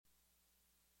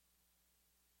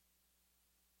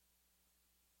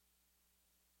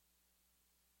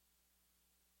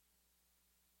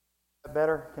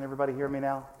better? Can everybody hear me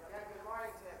now?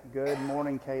 Good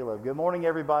morning, Caleb. Good morning,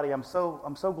 everybody. I'm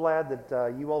so glad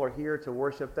that you all are here to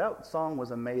worship. That song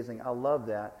was amazing. I love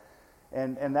that.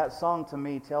 And that song to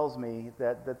me tells me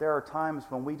that there are times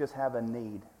when we just have a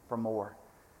need for more.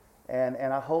 And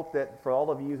I hope that for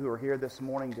all of you who are here this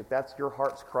morning, that that's your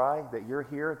heart's cry, that you're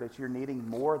here, that you're needing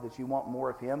more, that you want more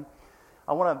of Him.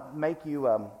 I want to make you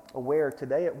aware,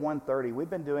 today at 1:30, we've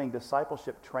been doing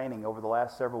discipleship training over the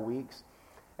last several weeks.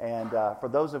 And for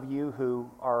those of you who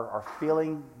are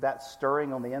feeling that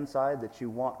stirring on the inside, that you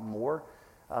want more,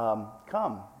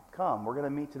 come. We're going to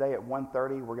meet today at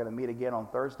 1:30. We're going to meet again on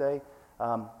Thursday.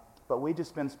 But we've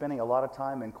just been spending a lot of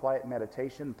time in quiet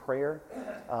meditation, prayer,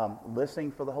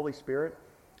 listening for the Holy Spirit.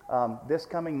 This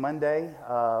coming Monday,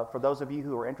 for those of you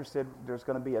who are interested, there's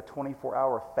going to be a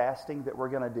 24-hour fasting that we're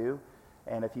going to do.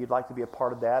 And if you'd like to be a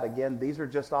part of that, again, these are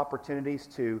just opportunities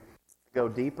to go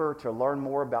deeper, to learn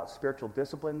more about spiritual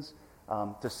disciplines,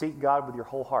 to seek God with your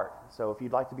whole heart. So if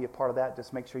you'd like to be a part of that,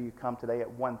 just make sure you come today at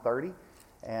 1:30,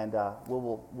 and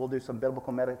we'll do some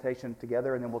biblical meditation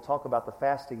together, and then we'll talk about the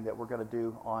fasting that we're going to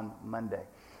do on Monday.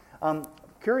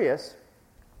 Curious,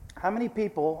 how many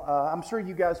people, I'm sure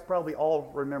you guys probably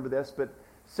all remember this, but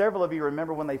several of you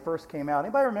remember when they first came out.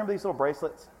 Anybody remember these little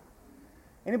bracelets?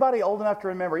 Anybody old enough to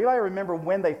remember? Anybody remember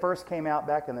when they first came out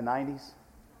back in the 90s?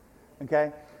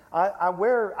 Okay. I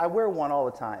wear one all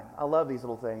the time. I love these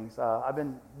little things. I've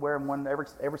been wearing one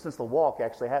ever since the walk,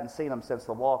 actually. I hadn't seen them since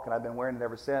the walk, and I've been wearing it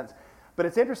ever since. But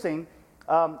it's interesting.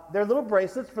 They're little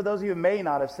bracelets. For those of you who may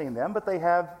not have seen them, but they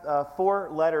have 4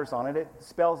 letters on it. It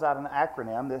spells out an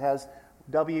acronym that has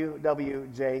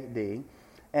WWJD,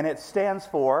 and it stands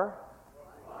for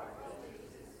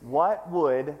What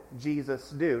Would Jesus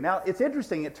Do? Now, it's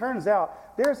interesting. It turns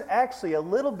out there's actually a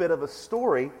little bit of a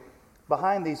story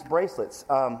behind these bracelets.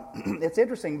 It's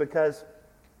interesting because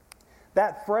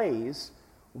that phrase,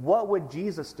 what would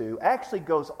Jesus do, actually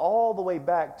goes all the way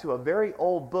back to a very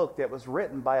old book that was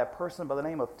written by a person by the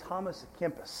name of Thomas à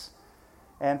Kempis.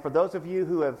 And for those of you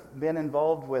who have been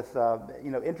involved with,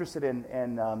 interested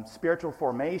in spiritual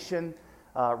formation,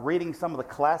 reading some of the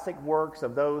classic works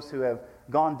of those who have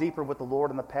gone deeper with the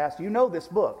Lord in the past, you know this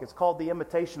book. It's called The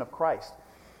Imitation of Christ.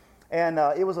 And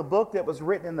it was a book that was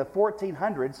written in the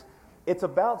 1400s. It's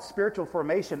about spiritual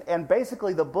formation, and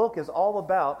basically the book is all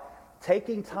about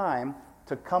taking time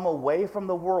to come away from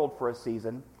the world for a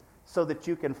season so that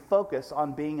you can focus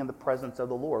on being in the presence of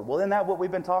the Lord. Well, isn't that what we've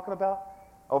been talking about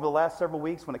over the last several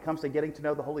weeks when it comes to getting to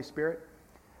know the Holy Spirit?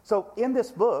 So in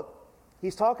this book,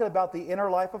 he's talking about the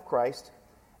inner life of Christ,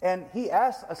 and he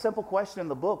asks a simple question in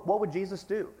the book, what would Jesus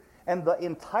do? And the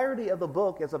entirety of the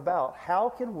book is about how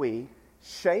can we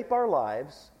shape our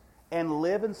lives and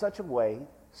live in such a way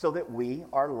so that we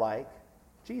are like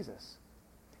Jesus.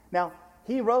 Now,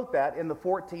 he wrote that in the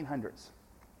 1400s.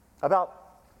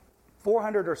 About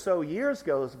 400 or so years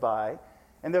goes by,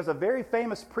 and there's a very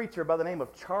famous preacher by the name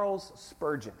of Charles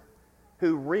Spurgeon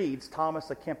who reads Thomas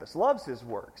à Kempis, loves his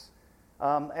works.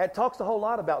 It talks a whole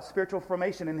lot about spiritual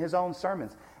formation in his own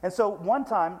sermons. And so one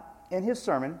time in his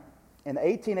sermon in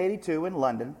 1882 in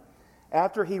London,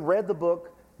 after he read the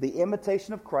book, The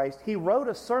Imitation of Christ, he wrote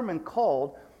a sermon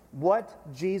called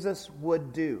What Jesus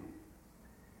Would Do.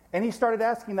 And he started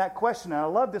asking that question, and I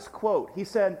love this quote. He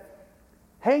said,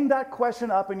 hang that question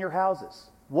up in your houses.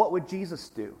 What would Jesus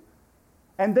do?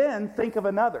 And then think of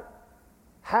another.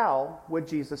 How would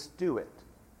Jesus do it?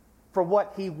 For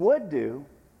what he would do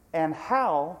and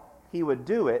how he would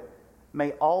do it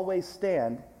may always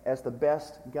stand as the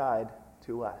best guide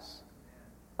to us.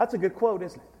 That's a good quote,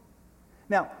 isn't it?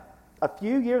 Now, a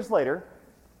few years later,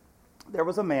 there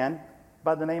was a man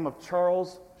by the name of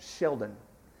Charles Sheldon.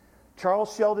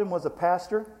 Charles Sheldon was a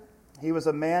pastor. He was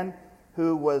a man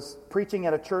who was preaching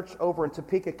at a church over in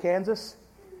Topeka, Kansas.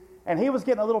 And he was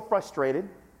getting a little frustrated,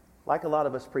 like a lot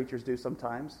of us preachers do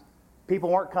sometimes. People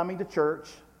weren't coming to church.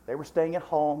 They were staying at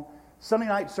home. Sunday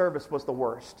night service was the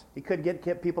worst. He couldn't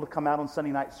get people to come out on Sunday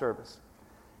night service.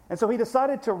 And so he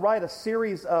decided to write a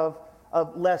series of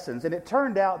lessons. And it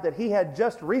turned out that he had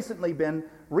just recently been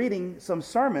reading some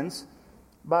sermons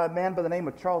by a man by the name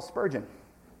of Charles Spurgeon.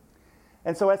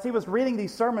 And so as he was reading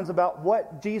these sermons about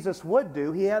what Jesus would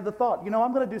do, he had the thought,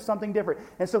 I'm going to do something different.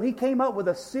 And so he came up with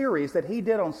a series that he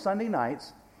did on Sunday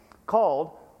nights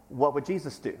called What Would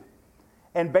Jesus Do?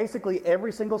 And basically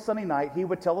every single Sunday night he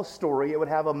would tell a story. It would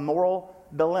have a moral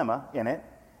dilemma in it.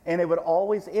 And it would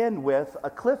always end with a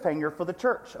cliffhanger for the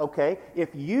church. Okay, if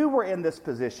you were in this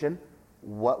position,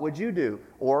 what would you do?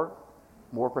 Or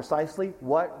more precisely,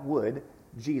 what would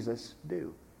Jesus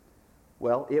do?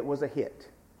 Well, it was a hit.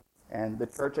 And the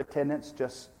church attendance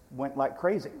just went like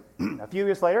crazy. A few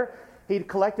years later, He'd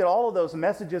collected all of those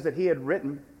messages that he had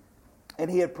written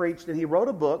and he had preached, and he wrote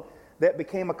a book that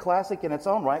became a classic in its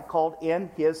own right called In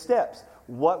His Steps.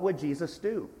 What would Jesus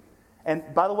do? And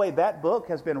by the way, that book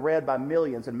has been read by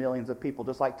millions and millions of people,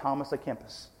 just like Thomas à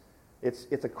Kempis.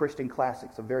 It's a Christian classic.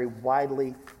 It's a very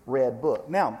widely read book.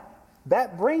 Now,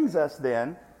 that brings us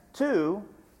then to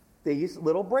these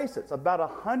little bracelets. About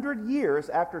 100 years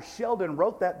after Sheldon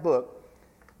wrote that book,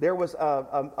 there was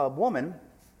a woman.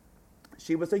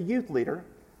 She was a youth leader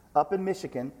up in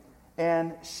Michigan,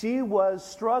 and she was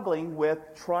struggling with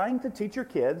trying to teach her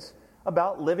kids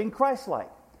about living Christ-like.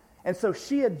 And so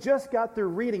she had just got through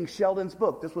reading Sheldon's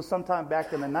book. This was sometime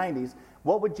back in the 90s.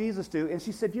 What would Jesus do? And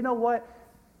she said, you know what?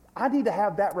 I need to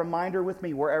have that reminder with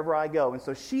me wherever I go. And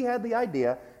so she had the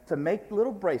idea to make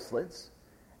little bracelets.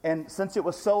 And since it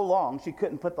was so long, she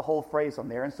couldn't put the whole phrase on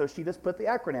there. And so she just put the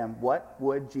acronym, What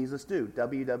Would Jesus Do?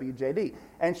 WWJD.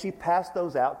 And she passed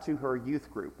those out to her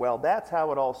youth group. Well, that's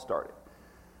how it all started.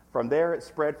 From there, it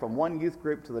spread from one youth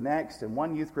group to the next and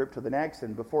one youth group to the next.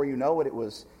 And before you know it, it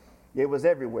was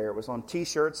everywhere. It was on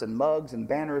T-shirts and mugs and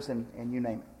banners and you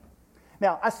name it.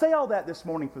 Now, I say all that this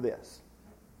morning for this.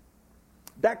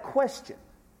 That question,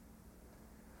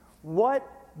 what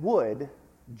would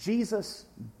Jesus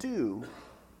do,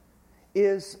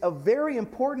 is a very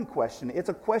important question. It's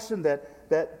a question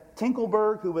that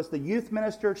Tinkelberg, who was the youth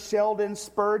minister, Sheldon,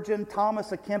 Spurgeon,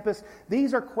 Thomas à Kempis,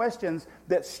 these are questions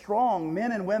that strong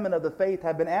men and women of the faith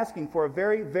have been asking for a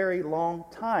very, very long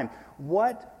time.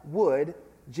 What would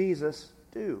Jesus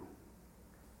do?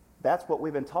 That's what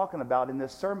we've been talking about in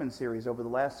this sermon series over the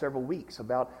last several weeks,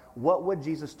 about what would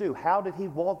Jesus do? How did he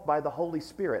walk by the Holy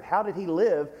Spirit? How did he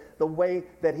live the way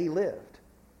that he lived?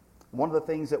 One of the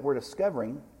things that we're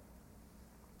discovering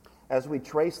as we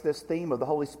trace this theme of the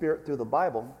Holy Spirit through the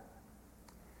Bible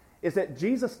is that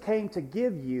Jesus came to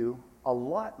give you a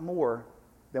lot more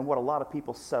than what a lot of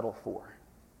people settle for.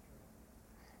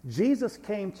 Jesus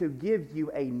came to give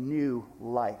you a new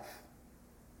life.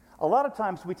 A lot of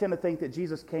times we tend to think that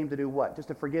Jesus came to do what? Just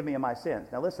to forgive me of my sins.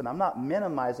 Now listen, I'm not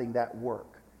minimizing that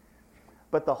work.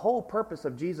 But the whole purpose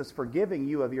of Jesus forgiving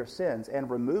you of your sins and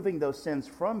removing those sins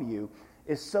from you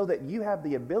is so that you have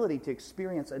the ability to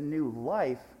experience a new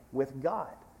life with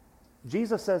God.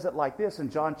 Jesus says it like this in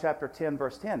John chapter 10,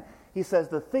 verse 10. He says,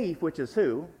 the thief, which is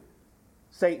who?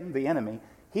 Satan, the enemy.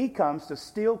 He comes to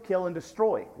steal, kill, and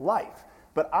destroy life.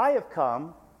 But I have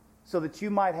come so that you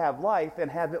might have life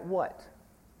and have it what?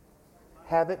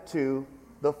 Have it to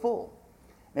the full.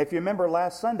 And if you remember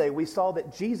last Sunday, we saw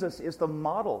that Jesus is the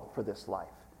model for this life.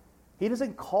 He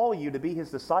doesn't call you to be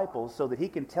his disciples so that he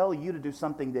can tell you to do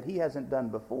something that he hasn't done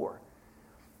before.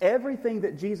 Everything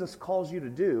that Jesus calls you to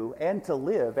do and to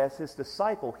live as his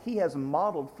disciple, he has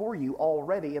modeled for you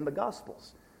already in the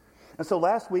Gospels. And so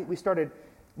last week we started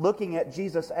looking at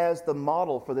Jesus as the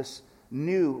model for this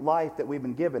new life that we've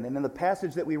been given. And in the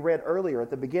passage that we read earlier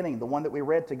at the beginning, the one that we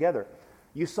read together,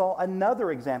 you saw another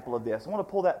example of this. I want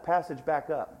to pull that passage back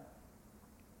up.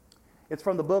 It's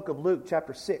from the book of Luke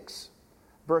chapter 6,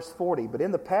 verse 40. But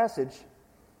in the passage,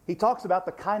 he talks about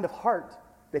the kind of heart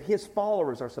that his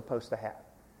followers are supposed to have.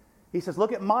 He says,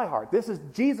 look at my heart. This is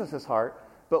Jesus' heart,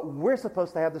 but we're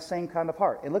supposed to have the same kind of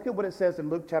heart. And look at what it says in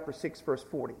Luke chapter 6, verse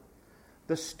 40.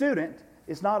 The student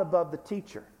is not above the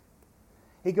teacher.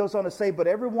 He goes on to say, but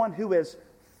everyone who is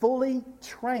fully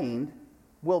trained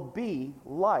will be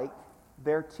like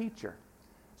their teacher.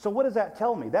 So what does that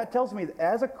tell me? That tells me that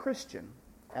as a Christian,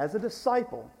 as a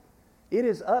disciple, it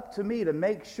is up to me to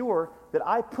make sure that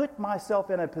I put myself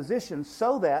in a position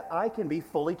so that I can be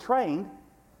fully trained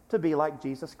to be like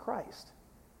Jesus Christ.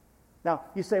 Now,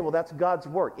 you say, well, that's God's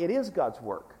work. It is God's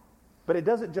work. But it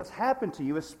doesn't just happen to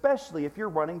you, especially if you're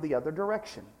running the other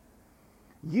direction.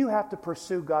 You have to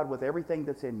pursue God with everything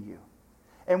that's in you.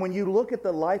 And when you look at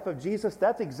the life of Jesus,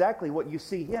 that's exactly what you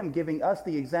see him giving us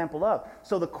the example of.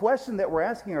 So the question that we're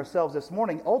asking ourselves this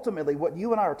morning, ultimately what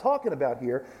you and I are talking about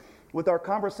here with our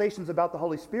conversations about the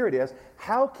Holy Spirit is,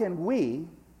 how can we,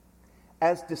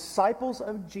 as disciples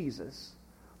of Jesus,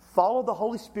 follow the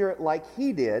Holy Spirit like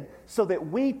he did so that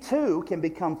we too can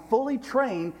become fully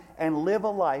trained and live a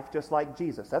life just like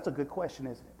Jesus? That's a good question,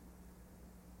 isn't it?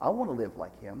 I want to live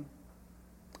like him.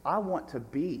 I want to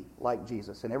be like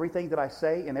Jesus in everything that I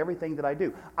say and everything that I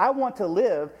do. I want to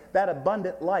live that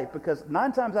abundant life because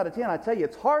 9 times out of 10, I tell you,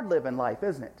 it's hard living life,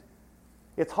 isn't it?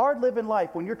 It's hard living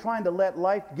life when you're trying to let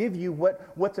life give you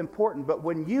what's important. But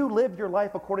when you live your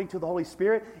life according to the Holy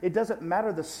Spirit, it doesn't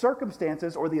matter the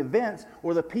circumstances or the events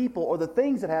or the people or the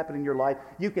things that happen in your life.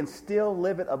 You can still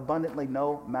live it abundantly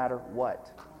no matter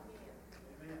what.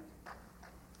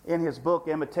 In his book,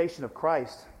 Imitation of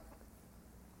Christ,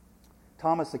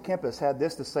 Thomas à Kempis had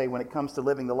this to say when it comes to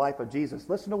living the life of Jesus.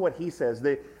 Listen to what he says,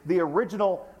 the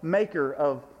original maker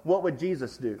of what would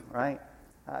Jesus do, right?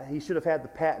 He should have had the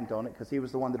patent on it because he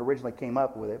was the one that originally came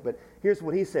up with it. But here's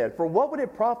what he said. For what would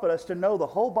it profit us to know the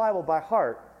whole Bible by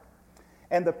heart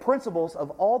and the principles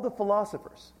of all the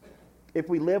philosophers if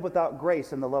we live without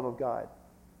grace and the love of God?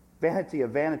 Vanity of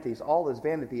vanities, all is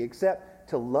vanity, except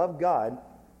to love God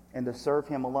and to serve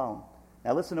him alone.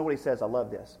 Now listen to what he says. I love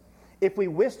this. If we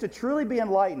wish to truly be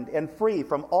enlightened and free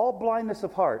from all blindness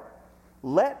of heart,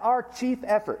 let our chief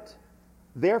effort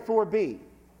therefore be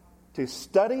to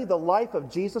study the life of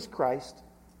Jesus Christ.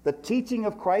 The teaching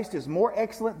of Christ is more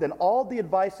excellent than all the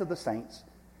advice of the saints,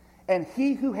 and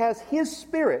he who has his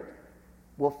Spirit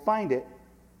will find it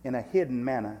in a hidden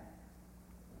manna.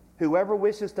 Whoever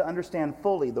wishes to understand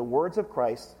fully the words of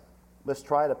Christ must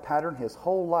try to pattern his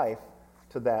whole life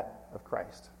to that of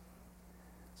Christ.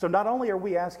 So not only are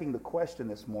we asking the question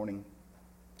this morning,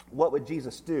 what would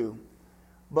Jesus do?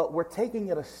 But we're taking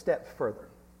it a step further.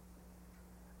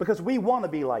 Because we want to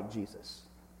be like Jesus.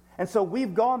 And so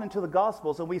we've gone into the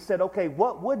Gospels and we said, okay,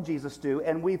 what would Jesus do?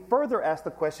 And we further asked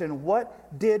the question,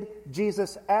 what did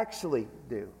Jesus actually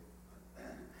do?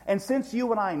 And since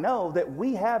you and I know that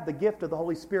we have the gift of the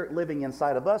Holy Spirit living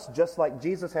inside of us, just like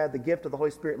Jesus had the gift of the Holy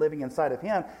Spirit living inside of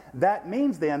him, that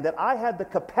means then that I have the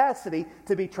capacity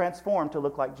to be transformed to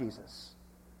look like Jesus.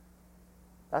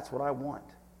 That's what I want.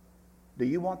 Do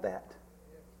you want that?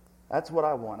 That's what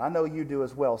I want. I know you do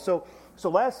as well. So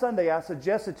last Sunday I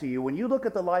suggested to you, when you look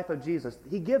at the life of Jesus,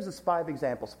 he gives us 5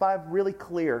 examples, 5 really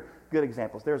clear, good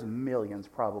examples. There's millions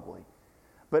probably.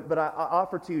 But I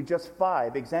offer to you just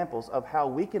 5 examples of how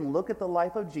we can look at the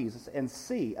life of Jesus and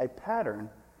see a pattern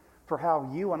for how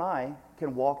you and I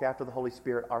can walk after the Holy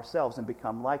Spirit ourselves and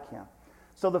become like him.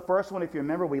 So the first one, if you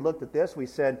remember, we looked at this. We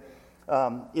said,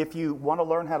 if you want to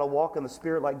learn how to walk in the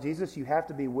Spirit like Jesus, you have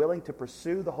to be willing to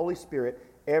pursue the Holy Spirit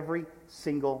every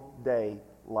single day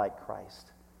like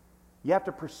Christ. You have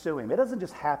to pursue him. It doesn't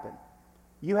just happen.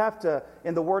 You have to,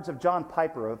 in the words of John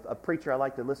Piper, a preacher I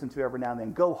like to listen to every now and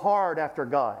then, go hard after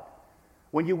God.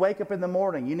 When you wake up in the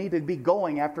morning, you need to be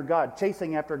going after God,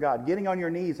 chasing after God, getting on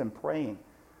your knees and praying.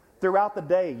 Throughout the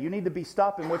day, you need to be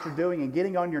stopping what you're doing and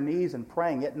getting on your knees and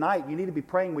praying. At night, you need to be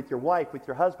praying with your wife, with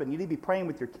your husband. You need to be praying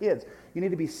with your kids. You need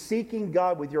to be seeking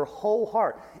God with your whole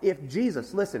heart. If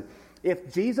Jesus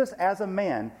as a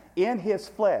man in his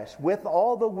flesh, with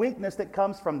all the weakness that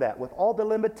comes from that, with all the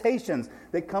limitations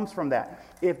that comes from that,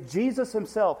 if Jesus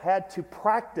himself had to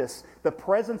practice the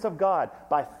presence of God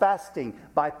by fasting,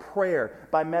 by prayer,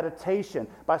 by meditation,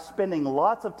 by spending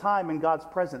lots of time in God's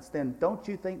presence, then don't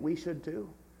you think we should too?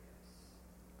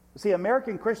 See,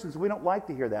 American Christians, we don't like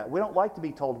to hear that. We don't like to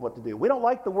be told what to do. We don't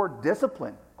like the word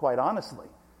discipline, quite honestly.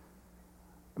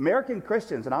 American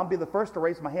Christians, and I'll be the first to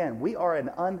raise my hand, we are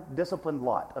an undisciplined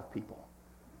lot of people.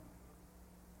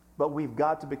 But we've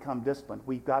got to become disciplined.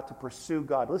 We've got to pursue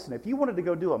God. Listen, if you wanted to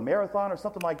go do a marathon or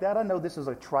something like that, I know this is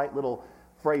a trite little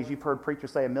phrase you've heard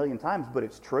preachers say a million times, but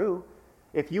it's true.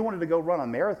 If you wanted to go run a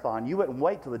marathon, you wouldn't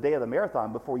wait till the day of the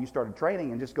marathon before you started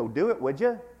training and just go do it, would you?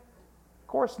 Of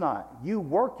course not. You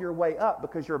work your way up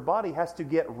because your body has to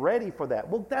get ready for that.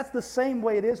 Well, that's the same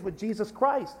way it is with Jesus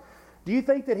Christ. Do you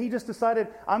think that he just decided,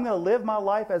 I'm going to live my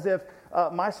life as if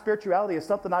my spirituality is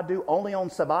something I do only on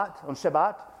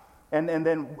Shabbat? And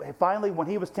then finally, when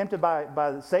he was tempted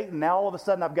by Satan, now all of a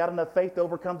sudden I've got enough faith to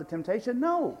overcome the temptation?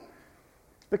 No.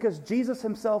 Because Jesus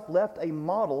himself left a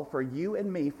model for you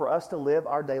and me for us to live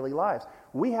our daily lives.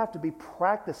 We have to be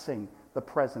practicing the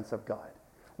presence of God.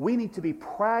 We need to be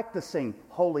practicing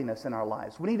holiness in our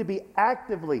lives. We need to be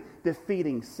actively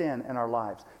defeating sin in our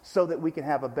lives so that we can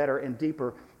have a better and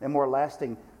deeper and more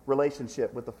lasting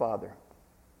relationship with the Father.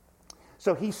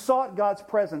 So he sought God's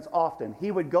presence often. He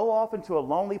would go off into a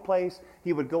lonely place.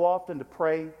 He would go often to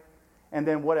pray. And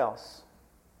then what else?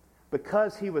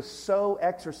 Because he was so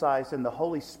exercised in the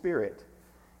Holy Spirit,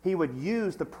 he would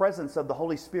use the presence of the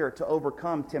Holy Spirit to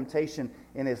overcome temptation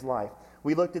in his life.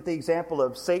 We looked at the example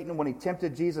of Satan when he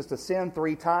tempted Jesus to sin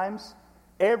 3 times.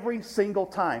 Every single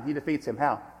time he defeats him.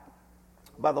 How?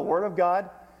 By the Word of God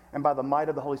and by the might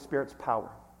of the Holy Spirit's power.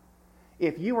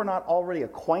 If you are not already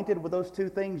acquainted with those 2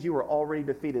 things, you are already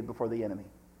defeated before the enemy.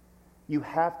 You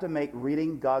have to make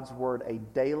reading God's Word a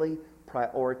daily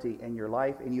priority in your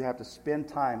life, and you have to spend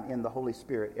time in the Holy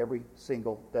Spirit every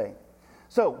single day.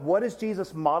 So, what is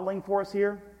Jesus modeling for us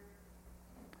here?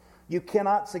 You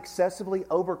cannot successfully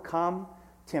overcome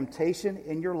temptation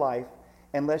in your life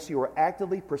unless you are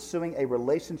actively pursuing a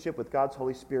relationship with God's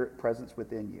Holy Spirit presence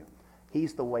within you.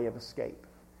 He's the way of escape.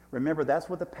 Remember, that's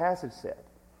what the passage said.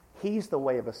 He's the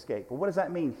way of escape. Well, what does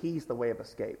that mean, He's the way of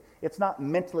escape? It's not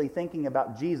mentally thinking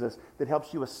about Jesus that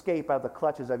helps you escape out of the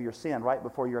clutches of your sin right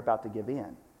before you're about to give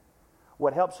in.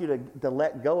 What helps you to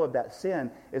let go of that sin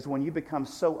is when you become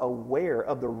so aware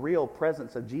of the real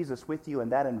presence of Jesus with you in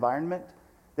that environment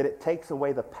that it takes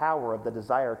away the power of the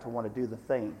desire to want to do the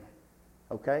thing.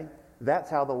 Okay? That's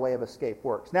how the way of escape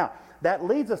works. Now, that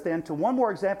leads us then to one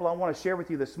more example I want to share with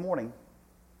you this morning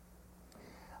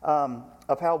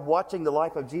of how watching the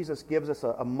life of Jesus gives us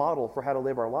a model for how to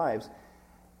live our lives.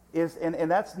 And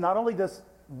that's not only does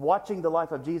watching the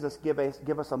life of Jesus give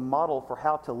us a model for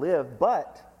how to live,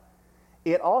 but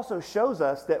it also shows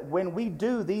us that when we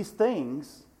do these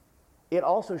things, it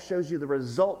also shows you the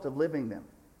result of living them.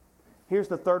 Here's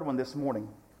the third one this morning.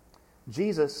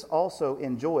 Jesus also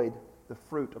enjoyed the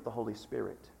fruit of the Holy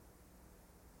Spirit.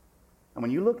 And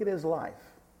when you look at his life,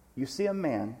 you see a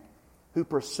man who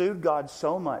pursued God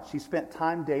so much. He spent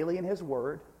time daily in his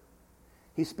Word.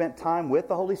 He spent time with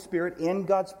the Holy Spirit in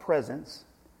God's presence.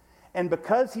 And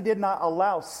because he did not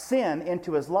allow sin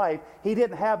into his life, he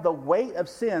didn't have the weight of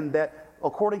sin that,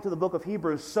 according to the book of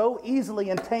Hebrews, so easily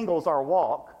entangles our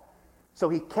walk. So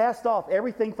he cast off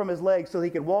everything from his legs so he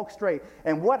could walk straight.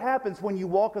 And what happens when you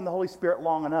walk in the Holy Spirit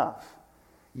long enough?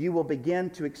 You will begin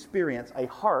to experience a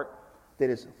heart that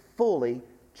is fully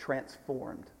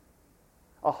transformed.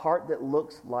 A heart that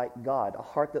looks like God. A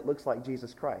heart that looks like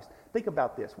Jesus Christ. Think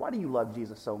about this. Why do you love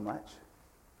Jesus so much?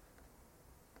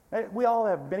 We all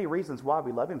have many reasons why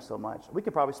we love him so much. We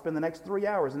could probably spend the next 3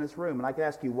 hours in this room and I could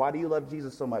ask you, why do you love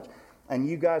Jesus so much? And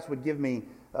you guys would give me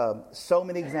so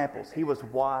many examples. He was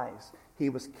wise. He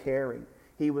was caring.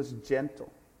 He was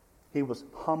gentle. He was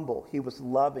humble. He was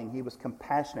loving. He was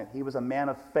compassionate. He was a man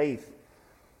of faith.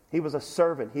 He was a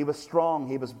servant. He was strong.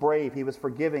 He was brave. He was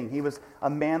forgiving. He was a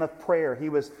man of prayer. He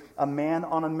was a man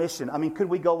on a mission. I mean, could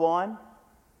we go on?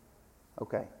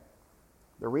 Okay.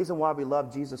 The reason why we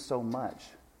love Jesus so much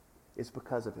is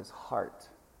because of his heart.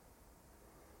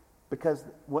 Because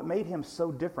what made him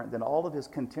so different than all of his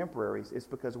contemporaries is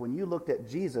because when you looked at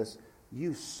Jesus,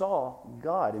 you saw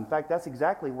God. In fact, that's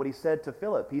exactly what he said to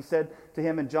Philip. He said to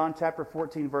him in John chapter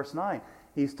 14, verse 9,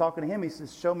 he's talking to him, he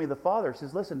says, show me the Father. He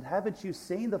says, listen, haven't you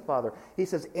seen the Father? He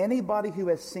says, anybody who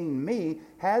has seen me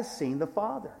has seen the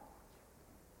Father.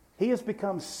 He has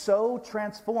become so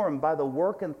transformed by the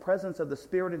work and presence of the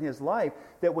Spirit in his life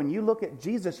that when you look at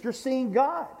Jesus, you're seeing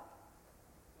God.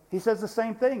 He says the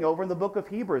same thing over in the book of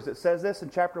Hebrews. It says this in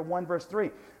chapter 1, verse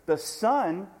 3. The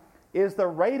sun is the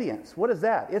radiance. What is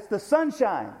that? It's the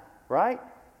sunshine, right?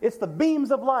 It's the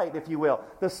beams of light, if you will.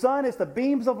 The sun is the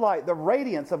beams of light, the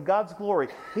radiance of God's glory.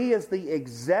 He is the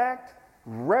exact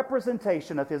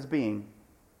representation of his being,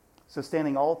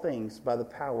 sustaining all things by the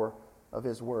power of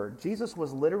his word. Jesus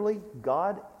was literally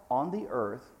God on the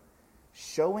earth,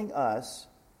 showing us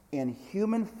in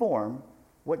human form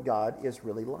what God is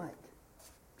really like.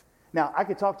 Now, I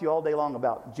could talk to you all day long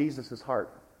about Jesus'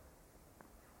 heart.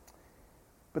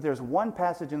 But there's one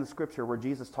passage in the Scripture where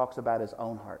Jesus talks about his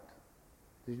own heart.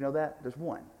 Did you know that? There's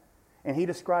one. And he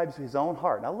describes his own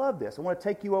heart. And I love this. I want to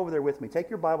take you over there with me. Take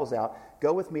your Bibles out.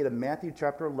 Go with me to Matthew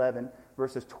chapter 11,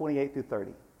 verses 28 through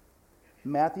 30.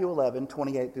 Matthew 11,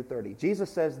 28 through 30. Jesus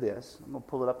says this. I'm going to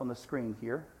pull it up on the screen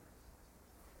here.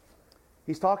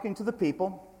 He's talking to the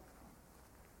people.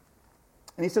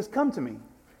 And he says, come to me,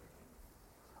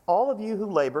 all of you who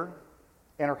labor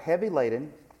and are heavy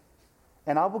laden,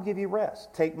 and I will give you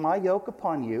rest. Take my yoke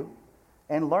upon you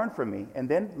and learn from me. And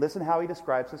then listen how he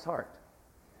describes his heart.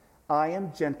 I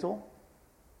am gentle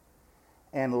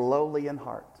and lowly in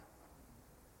heart,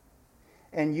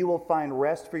 and you will find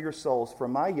rest for your souls, for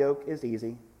my yoke is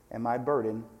easy and my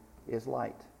burden is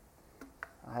light.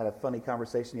 I had a funny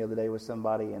conversation the other day with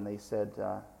somebody, and they said,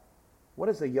 what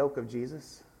is the yoke of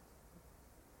Jesus?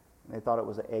 And they thought it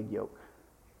was an egg yolk.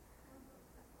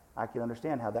 I can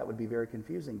understand how that would be very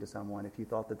confusing to someone if you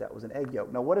thought that that was an egg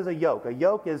yolk. Now, what is a yoke? A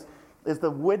yoke is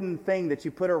the wooden thing that you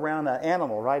put around an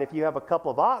animal, right? If you have a couple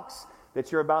of ox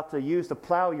that you're about to use to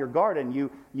plow your garden,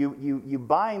 you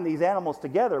bind these animals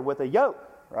together with a yoke,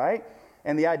 right?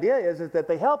 And the idea is that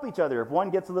they help each other. If one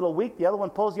gets a little weak, the other one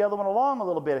pulls the other one along a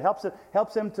little bit. It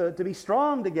helps them to be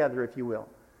strong together, if you will.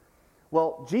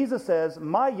 Well, Jesus says,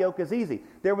 my yoke is easy.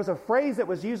 There was a phrase that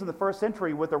was used in the first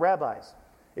century with the rabbis.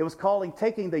 It was called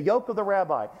taking the yoke of the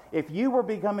rabbi. If you were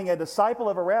becoming a disciple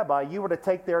of a rabbi, you were to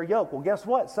take their yoke. Well, guess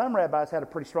what? Some rabbis had a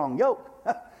pretty strong yoke.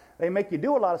 They make you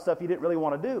do a lot of stuff you didn't really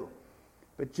want to do.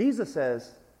 But Jesus says,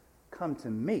 come to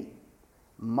me.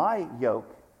 My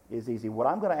yoke is easy. What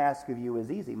I'm going to ask of you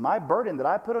is easy. My burden that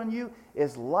I put on you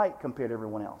is light compared to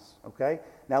everyone else. Okay?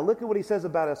 Now look at what he says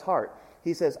about his heart.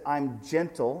 He says, I'm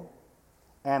gentle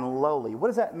and lowly. What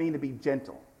does that mean to be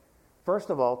gentle? First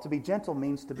of all, to be gentle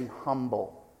means to be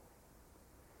humble.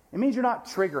 It means you're not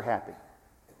trigger happy.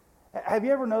 Have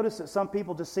you ever noticed that some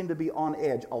people just seem to be on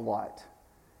edge a lot?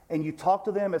 And you talk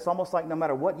to them, it's almost like no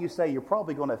matter what you say, you're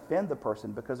probably going to offend the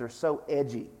person because they're so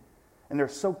edgy. And they're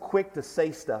so quick to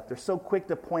say stuff. They're so quick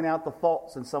to point out the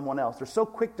faults in someone else. They're so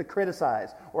quick to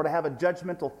criticize or to have a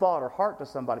judgmental thought or heart to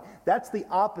somebody. That's the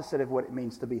opposite of what it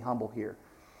means to be humble here.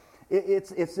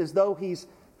 It's as though he's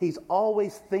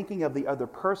always thinking of the other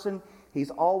person. He's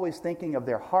always thinking of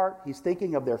their heart. He's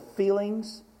thinking of their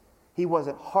feelings. He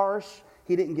wasn't harsh.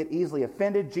 He didn't get easily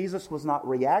offended. Jesus was not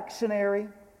reactionary.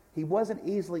 He wasn't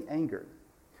easily angered.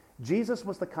 Jesus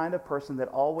was the kind of person that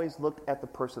always looked at the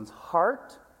person's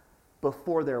heart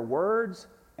before their words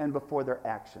and before their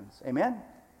actions. Amen?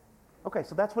 Okay,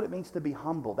 so that's what it means to be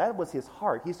humble. That was his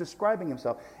heart. He's describing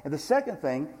himself. And the second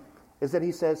thing is that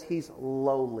he says he's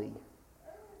lowly.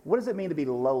 What does it mean to be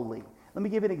lowly? Let me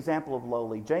give you an example of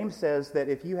lowly. James says that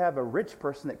if you have a rich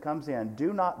person that comes in,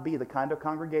 do not be the kind of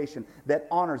congregation that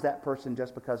honors that person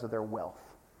just because of their wealth.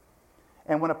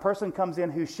 And when a person comes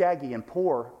in who's shaggy and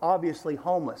poor, obviously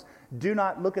homeless, do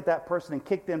not look at that person and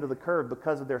kick them to the curb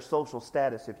because of their social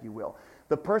status, if you will.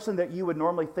 The person that you would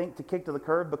normally think to kick to the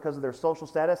curb because of their social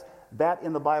status, that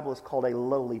in the Bible is called a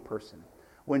lowly person.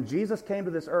 When Jesus came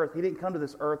to this earth, he didn't come to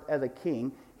this earth as a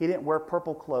king. He didn't wear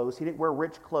purple clothes. He didn't wear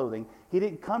rich clothing. He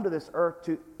didn't come to this earth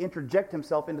to interject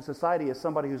himself into society as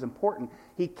somebody who's important.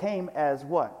 He came as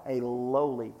what? A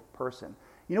lowly person.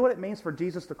 You know what it means for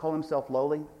Jesus to call himself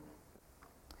lowly?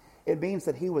 It means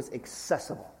that he was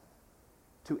accessible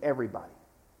to everybody.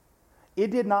 It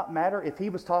did not matter if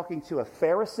he was talking to a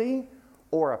Pharisee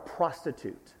or a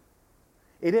prostitute.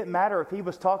 It didn't matter if he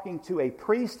was talking to a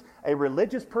priest, a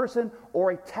religious person,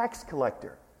 or a tax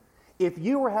collector. If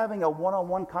you were having a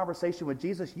one-on-one conversation with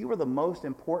Jesus, you were the most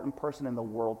important person in the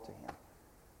world to him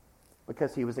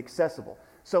because he was accessible.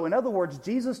 So in other words,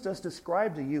 Jesus just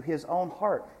described to you his own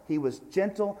heart. He was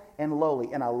gentle and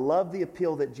lowly. And I love the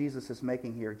appeal that Jesus is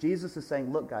making here. Jesus is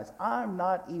saying, look guys, I'm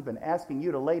not even asking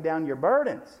you to lay down your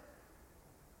burdens.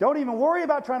 Don't even worry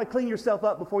about trying to clean yourself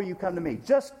up before you come to me.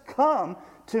 Just come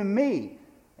to me.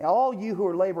 And all you who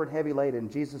are labored and heavy laden,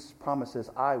 Jesus promises,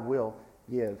 I will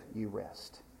give you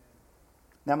rest.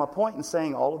 Now my point in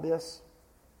saying all of this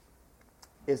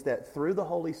is that through the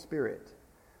Holy Spirit,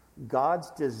 God's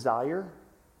desire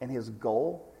and his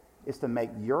goal is to make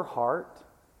your heart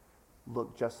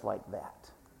look just like that.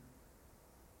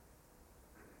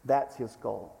 That's his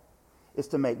goal. Is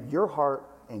to make your heart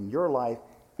and your life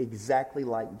exactly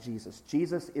like Jesus.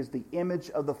 Jesus is the image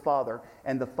of the Father,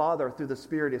 and the Father through the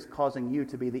Spirit is causing you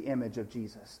to be the image of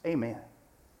Jesus. Amen.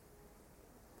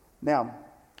 Now,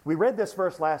 we read this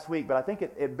verse last week, but I think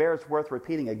it bears worth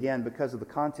repeating again because of the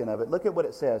content of it. Look at what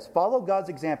it says. Follow God's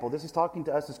example. This is talking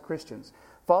to us as Christians.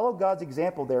 Follow God's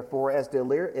example, therefore, as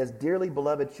dearly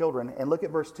beloved children. And look at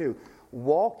verse 2.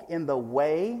 Walk in the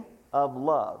way of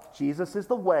love. Jesus is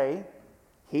the way.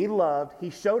 He loved. He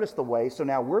showed us the way. So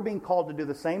now we're being called to do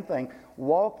the same thing.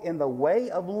 Walk in the way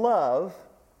of love.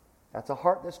 That's a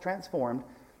heart that's transformed.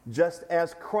 Just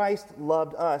as Christ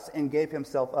loved us and gave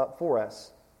himself up for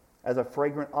us as a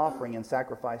fragrant offering and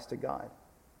sacrifice to God.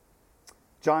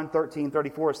 John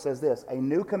 13:34 says this, a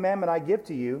new commandment I give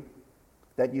to you,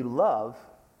 that you love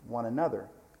one another.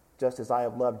 Just as I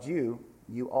have loved you,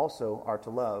 you also are to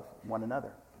love one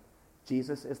another.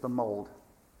 Jesus is the mold.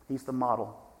 He's the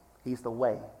model. He's the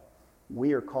way.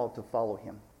 We are called to follow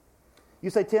him. You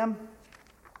say, Tim,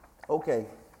 okay,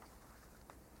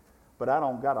 but I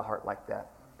don't got a heart like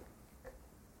that.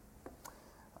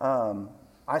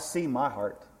 I see my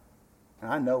heart.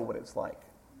 And I know what it's like.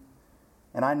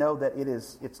 And I know that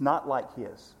it's not like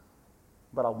his,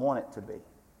 but I want it to be.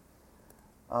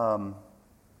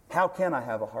 How can I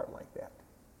have a heart like that?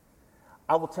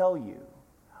 I will tell you,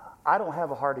 I don't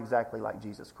have a heart exactly like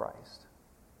Jesus Christ.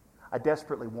 I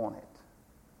desperately want it.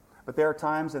 But there are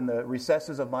times in the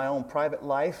recesses of my own private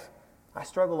life, I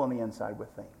struggle on the inside with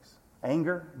things.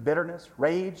 Anger, bitterness,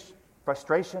 rage,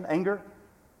 frustration, anger,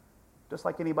 just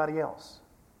like anybody else.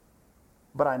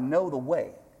 But I know the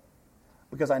way,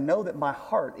 because I know that my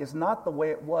heart is not the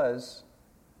way it was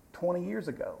 20 years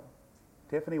ago.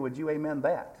 Tiffany, would you amen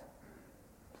that?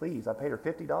 Please, I paid her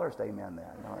 $50 to amen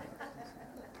that. No.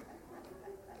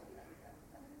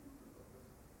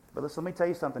 But listen, let me tell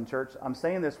you something, church. I'm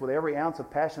saying this with every ounce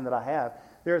of passion that I have.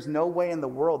 There is no way in the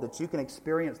world that you can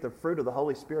experience the fruit of the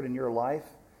Holy Spirit in your life,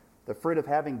 the fruit of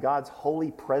having God's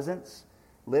holy presence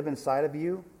live inside of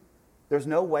you. There's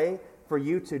no way for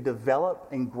you to develop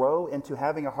and grow into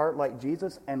having a heart like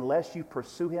Jesus unless you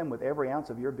pursue him with every ounce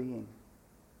of your being.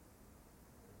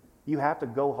 You have to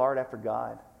go hard after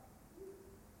God.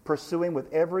 Pursue Him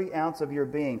with every ounce of your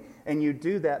being. And you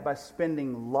do that by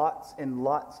spending lots and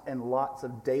lots and lots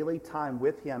of daily time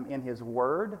with Him in His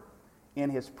Word, in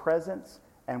His presence,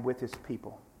 and with His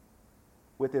people.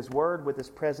 With His Word, with His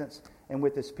presence, and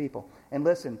with His people. And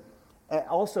listen,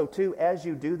 also too, as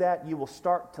you do that, you will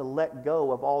start to let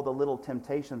go of all the little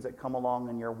temptations that come along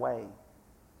in your way.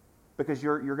 Because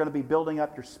you're going to be building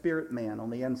up your spirit man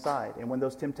on the inside. And when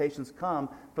those temptations come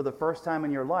for the first time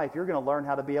in your life, you're going to learn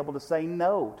how to be able to say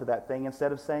no to that thing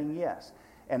instead of saying yes.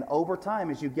 And over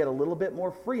time, as you get a little bit more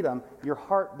freedom, your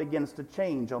heart begins to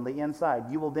change on the inside.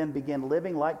 You will then begin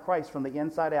living like Christ from the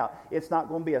inside out. It's not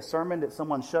going to be a sermon that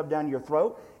someone shoved down your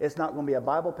throat. It's not going to be a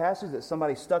Bible passage that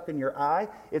somebody stuck in your eye.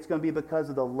 It's going to be because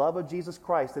of the love of Jesus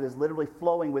Christ that is literally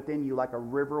flowing within you like a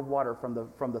river of water from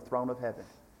the throne of heaven.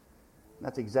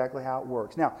 That's exactly how it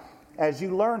works. Now, as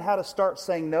you learn how to start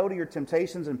saying no to your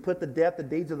temptations and put to death the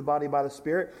deeds of the body by the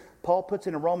Spirit, Paul puts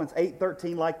it in Romans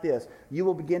 8:13 like this: you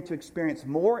will begin to experience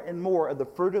more and more of the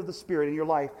fruit of the Spirit in your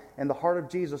life, and the heart of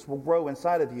Jesus will grow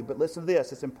inside of you. But listen to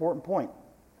this, it's an important point.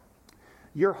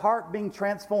 Your heart being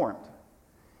transformed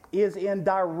is in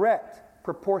direct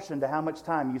proportion to how much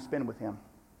time you spend with Him.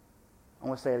 I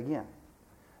want to say it again.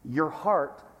 Your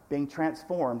heart being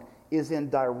transformed is in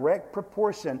direct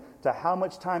proportion to how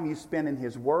much time you spend in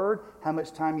His Word, how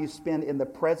much time you spend in the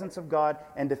presence of God,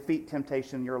 and defeat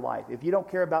temptation in your life. If you don't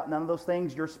care about none of those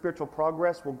things, your spiritual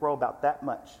progress will grow about that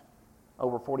much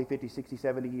over 40, 50, 60,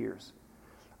 70 years.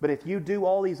 But if you do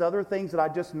all these other things that I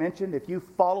just mentioned, if you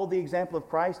follow the example of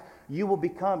Christ, you will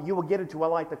get into what I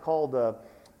like to call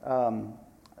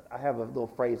I have a little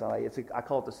phrase I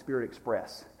call it the Spirit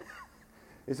Express.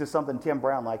 This is something Tim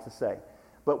Brown likes to say.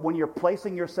 But when you're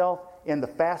placing yourself in the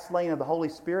fast lane of the Holy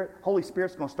Spirit's going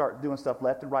to start doing stuff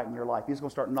left and right in your life. He's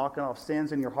going to start knocking off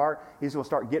sins in your heart. He's going to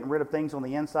start getting rid of things on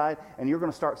the inside. And you're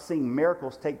going to start seeing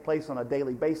miracles take place on a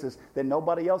daily basis that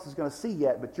nobody else is going to see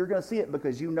yet. But you're going to see it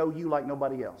because you know you like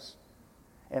nobody else.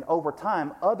 And over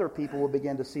time, other people will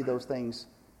begin to see those things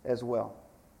as well.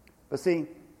 But see,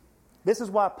 this is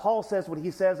why Paul says what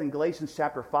he says in Galatians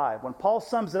chapter 5. When Paul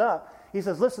sums it up, he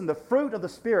says, listen, the fruit of the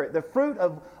Spirit, the fruit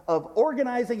of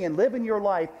organizing and living your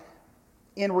life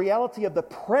in reality of the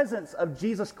presence of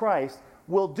Jesus Christ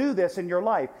will do this in your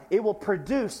life. It will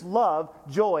produce love,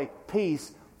 joy,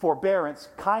 peace, forbearance,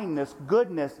 kindness,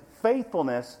 goodness,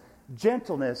 faithfulness,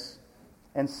 gentleness,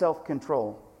 and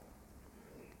self-control.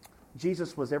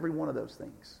 Jesus was every one of those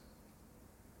things.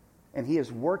 And He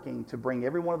is working to bring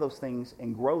every one of those things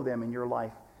and grow them in your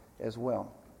life as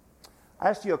well. I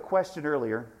asked you a question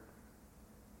earlier.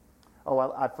 Oh,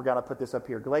 I forgot I put this up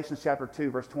here. Galatians chapter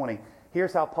 2, verse 20.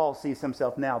 Here's how Paul sees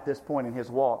himself now at this point in his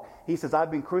walk. He says,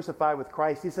 I've been crucified with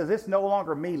Christ. He says, it's no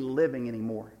longer me living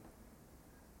anymore.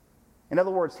 In other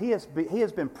words, he has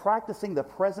been practicing the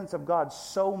presence of God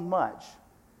so much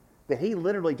that he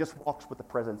literally just walks with the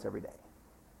presence every day.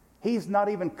 He's not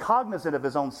even cognizant of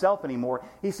his own self anymore.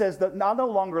 He says that I no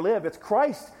longer live. It's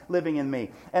Christ living in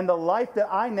me. And the life that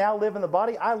I now live in the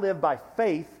body, I live by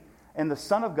faith in the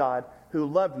Son of God who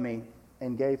loved me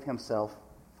and gave Himself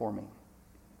for me.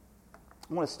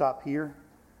 I want to stop here.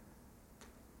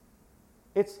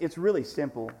 It's really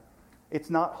simple. It's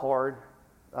not hard.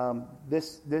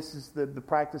 This is the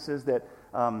practices that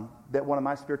one of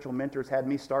my spiritual mentors had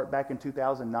me start back in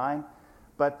 2009.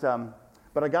 But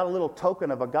I got a little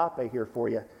token of agape here for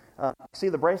you. See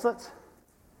the bracelets?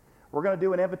 We're going to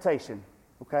do an invitation,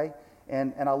 okay?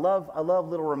 And I love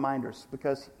little reminders,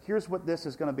 because here's what this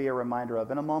is going to be a reminder of.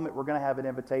 In a moment, we're going to have an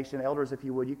invitation. Elders, if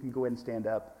you would, you can go ahead and stand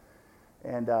up.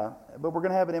 But we're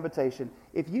going to have an invitation.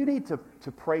 If you need to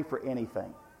pray for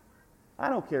anything, I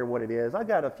don't care what it is. I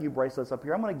got a few bracelets up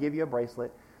here. I'm going to give you a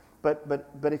bracelet. But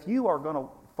if you are going to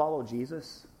follow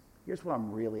Jesus, here's what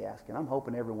I'm really asking. I'm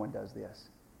hoping everyone does this.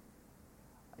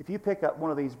 If you pick up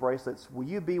one of these bracelets, will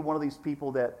you be one of these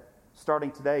people that,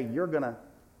 starting today, you're going to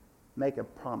make a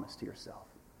promise to yourself?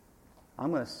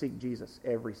 I'm going to seek Jesus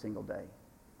every single day.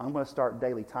 I'm going to start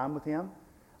daily time with Him.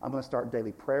 I'm going to start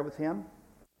daily prayer with Him.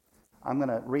 I'm going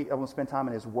to spend time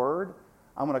in His Word.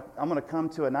 I'm going to come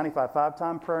to a 95.5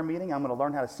 time prayer meeting. I'm going to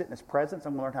learn how to sit in His presence.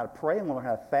 I'm going to learn how to pray. I'm going to learn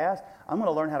how to fast. I'm going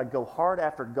to learn how to go hard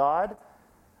after God.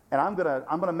 And I'm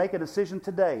going to make a decision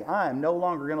today. I am no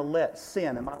longer going to let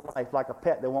sin in my life like a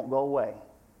pet that won't go away.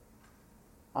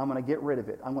 I'm going to get rid of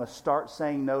it. I'm going to start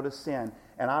saying no to sin.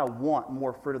 And I want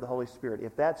more fruit of the Holy Spirit.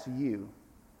 If that's you,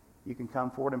 you can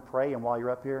come forward and pray. And while you're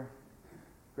up here,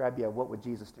 grab you a What Would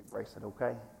Jesus Do bracelet,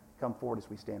 okay? Come forward as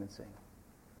we stand and sing.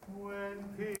 When